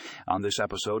On this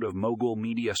episode of Mogul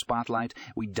Media Spotlight,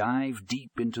 we dive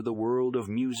deep into the world of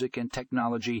music and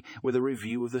technology with a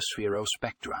review of the Sphero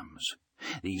Specdrums.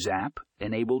 These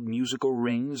app-enabled musical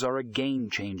rings are a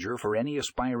game-changer for any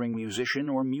aspiring musician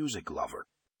or music lover.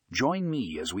 Join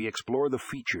me as we explore the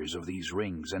features of these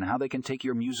rings and how they can take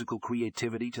your musical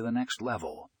creativity to the next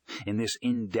level. In this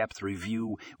in-depth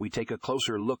review, we take a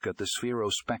closer look at the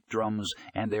Sphero Specdrums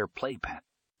and their playpad.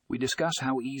 We discuss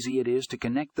how easy it is to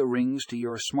connect the rings to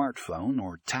your smartphone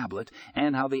or tablet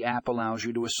and how the app allows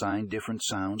you to assign different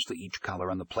sounds to each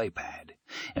color on the playpad.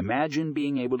 Imagine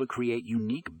being able to create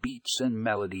unique beats and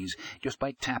melodies just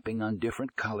by tapping on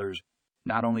different colors.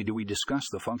 Not only do we discuss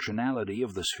the functionality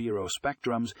of the Sphero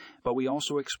Specdrums, but we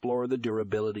also explore the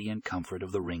durability and comfort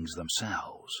of the rings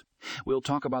themselves. We'll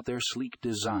talk about their sleek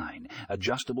design,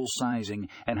 adjustable sizing,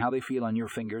 and how they feel on your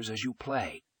fingers as you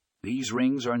play. These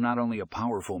rings are not only a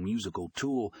powerful musical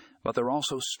tool, but they're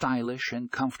also stylish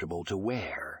and comfortable to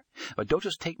wear. But don't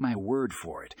just take my word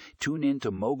for it. Tune in to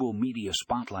Mogul Media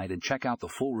Spotlight and check out the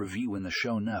full review in the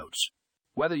show notes.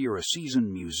 Whether you're a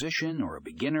seasoned musician or a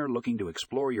beginner looking to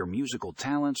explore your musical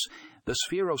talents, the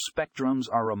Sphero Specdrums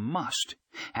are a must.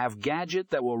 Have gadget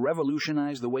that will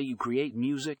revolutionize the way you create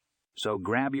music. So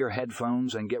grab your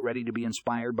headphones and get ready to be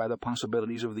inspired by the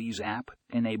possibilities of these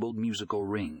app-enabled musical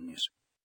rings.